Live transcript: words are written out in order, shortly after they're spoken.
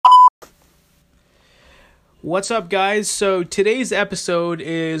What's up, guys? So today's episode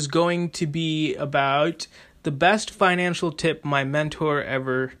is going to be about the best financial tip my mentor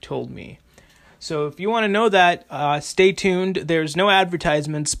ever told me. So if you want to know that, stay tuned. There's no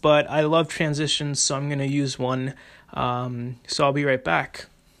advertisements, but I love transitions, so I'm going to use one. So I'll be right back.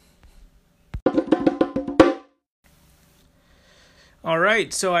 All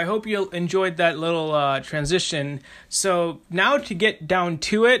right, so I hope you enjoyed that little transition. So now to get down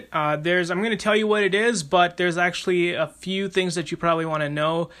to it, I'm going to tell you what it is, but there's actually a few things that you probably want to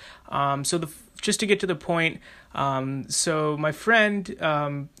know. Just to get to the point, so my friend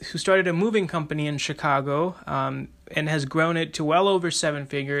who started a moving company in Chicago and has grown it to well over 7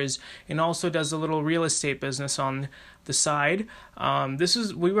 figures, and also does a little real estate business on the side.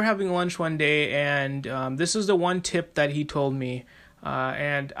 We were having lunch one day, and this is the one tip that he told me.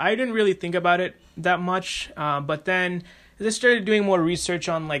 And I didn't really think about it that much, but then as I started doing more research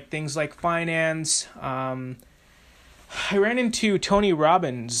on things like finance, I ran into Tony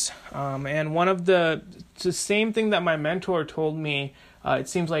Robbins, and it's the same thing that my mentor told me. It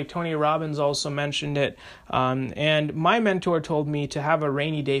seems like Tony Robbins also mentioned it, and my mentor told me to have a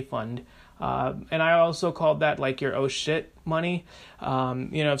rainy day fund. And I also called that your oh shit money.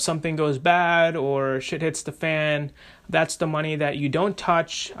 If something goes bad or shit hits the fan, that's the money that you don't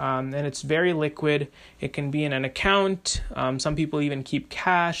touch, and it's very liquid. It can be in an account. Some people even keep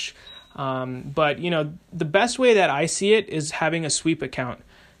cash. But the best way that I see it is having a sweep account.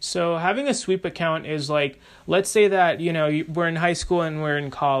 So having a sweep account is let's say that, we're in high school and we're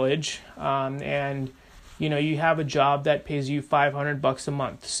in college, and you have a job that pays you $500 a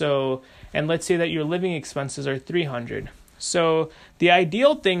month. So, and let's say that your living expenses are $300. So the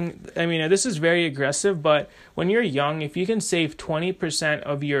ideal thing, this is very aggressive, but when you're young, if you can save 20%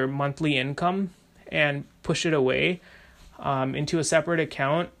 of your monthly income and push it away into a separate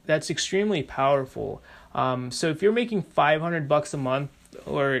account, that's extremely powerful. So if you're making $500 a month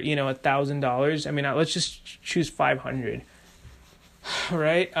or, $1,000, let's just choose 500.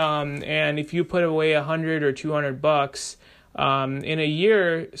 Right? And if you put away 100 or $200 in a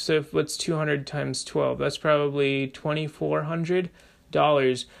year, so what's 200 times 12? That's probably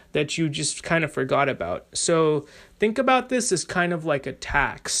 $2,400 that you just kind of forgot about. So think about this as kind of like a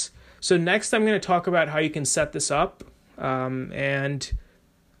tax. So next I'm going to talk about how you can set this up. And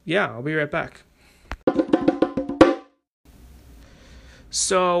I'll be right back.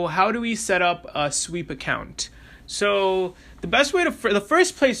 So how do we set up a sweep account? So the best way the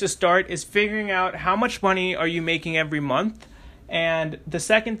first place to start is figuring out how much money are you making every month. And the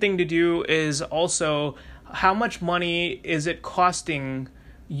second thing to do is also how much money is it costing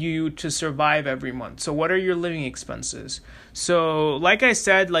you to survive every month. So what are your living expenses? So like I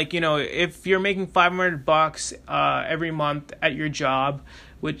said, if you're making $500 every month at your job,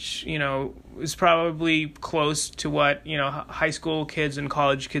 which, is probably close to what, high school kids and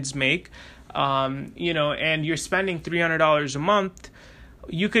college kids make, and you're spending $300 a month,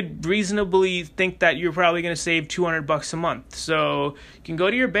 you could reasonably think that you're probably going to save $200 a month. So you can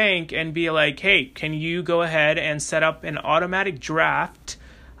go to your bank and be like, hey, can you go ahead and set up an automatic draft?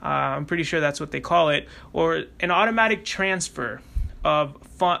 I'm pretty sure that's what they call it, or an automatic transfer of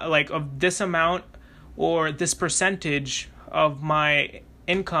of this amount or this percentage of my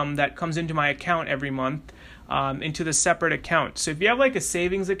income that comes into my account every month into the separate account. So if you have a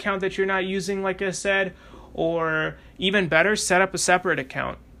savings account that you're not using, like I said, or even better, set up a separate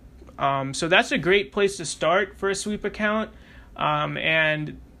account. So that's a great place to start for a sweep account.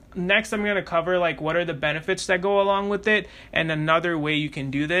 And next I'm going to cover what are the benefits that go along with it, and another way you can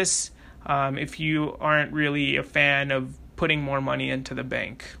do this if you aren't really a fan of putting more money into the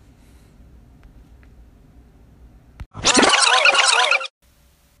bank.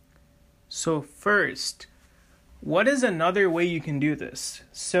 So first, what is another way you can do this?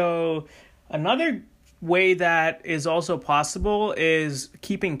 So another way that is also possible is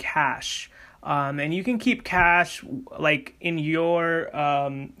keeping cash. And you can keep cash in your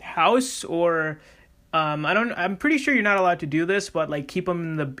house, or I'm pretty sure you're not allowed to do this, but keep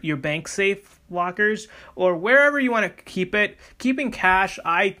them in your bank safe lockers or wherever you want to keep it. Keeping cash,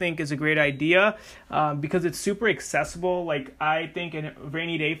 I think, is a great idea because it's super accessible. I think a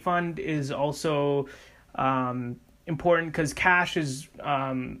rainy day fund is also important because cash is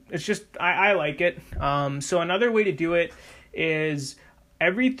it's just I like it. So another way to do it is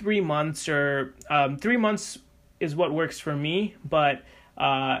every 3 months, or 3 months is what works for me, but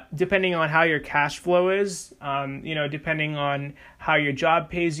depending on how your cash flow is, depending on how your job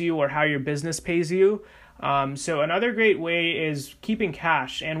pays you or how your business pays you. So another great way is keeping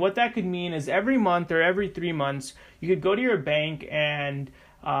cash. And what that could mean is every month or every 3 months, you could go to your bank and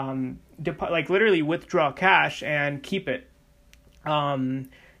like literally withdraw cash and keep it. And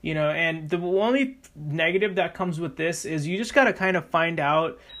the only negative that comes with this is you just got to kind of find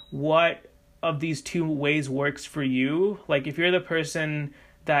out what of these two ways works for you. Like if you're the person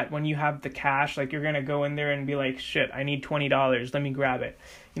that when you have the cash, like you're going to go in there and be like, shit, I need $20. Let me grab it.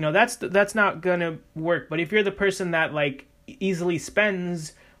 That's not going to work. But if you're the person that like easily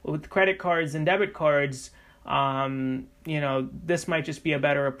spends with credit cards and debit cards, this might just be a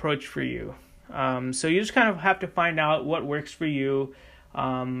better approach for you. So you just kind of have to find out what works for you.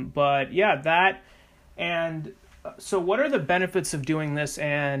 But yeah, that, and so what are the benefits of doing this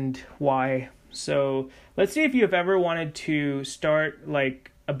and why? So let's see if you've ever wanted to start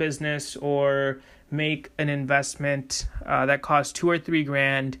like a business or make an investment, that costs $2,000 or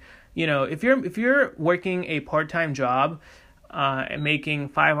 $3,000. If you're working a part-time job, and making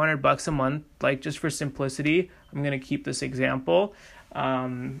 $500 a month, like just for simplicity, I'm going to keep this example,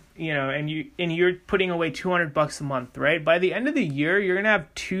 and you're putting away $200 a month, right? By the end of the year, you're going to have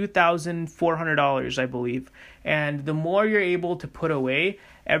 $2,400, I believe. And the more you're able to put away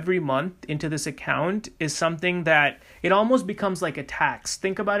every month into this account is something that it almost becomes like a tax.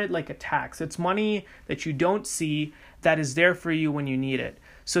 Think about it like a tax. It's money that you don't see that is there for you when you need it.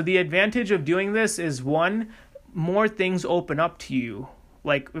 So the advantage of doing this is, one, more things open up to you.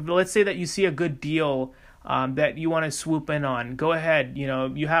 Like let's say that you see a good deal that you want to swoop in on. Go ahead,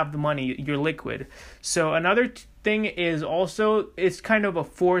 you have the money, you're liquid. So another thing is also it's kind of a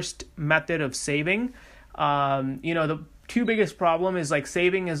forced method of saving. The two biggest problem is like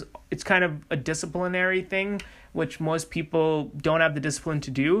saving it's kind of a disciplinary thing, which most people don't have the discipline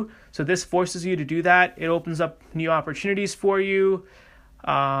to do. So this forces you to do that. It opens up new opportunities for you.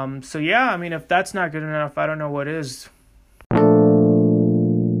 So yeah, if that's not good enough, I don't know what is.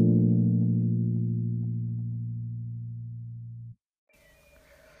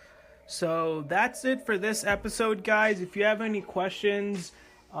 So that's it for this episode, guys. If you have any questions,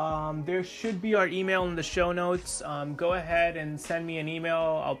 there should be our email in the show notes. Go ahead and send me an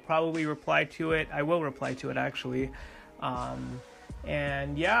email. I'll probably reply to it. I will reply to it, actually.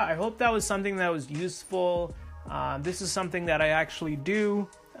 And yeah, I hope that was something that was useful. This is something that I actually do,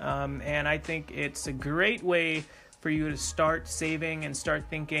 and I think it's a great way for you to start saving and start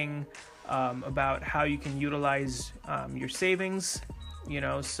thinking about how you can utilize your savings,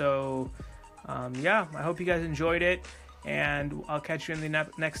 So I hope you guys enjoyed it, and I'll catch you in the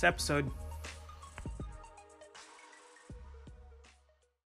next episode.